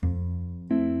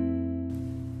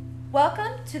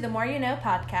Welcome to the More You Know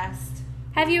podcast.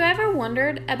 Have you ever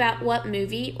wondered about what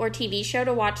movie or TV show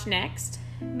to watch next?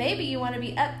 Maybe you want to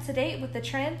be up to date with the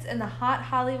trends and the hot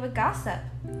Hollywood gossip.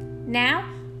 Now,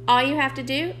 all you have to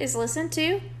do is listen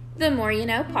to the More You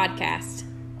Know podcast.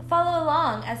 Follow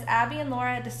along as Abby and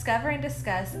Laura discover and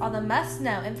discuss all the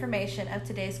must-know information of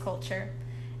today's culture.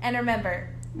 And remember,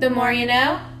 The more you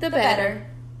know, the better.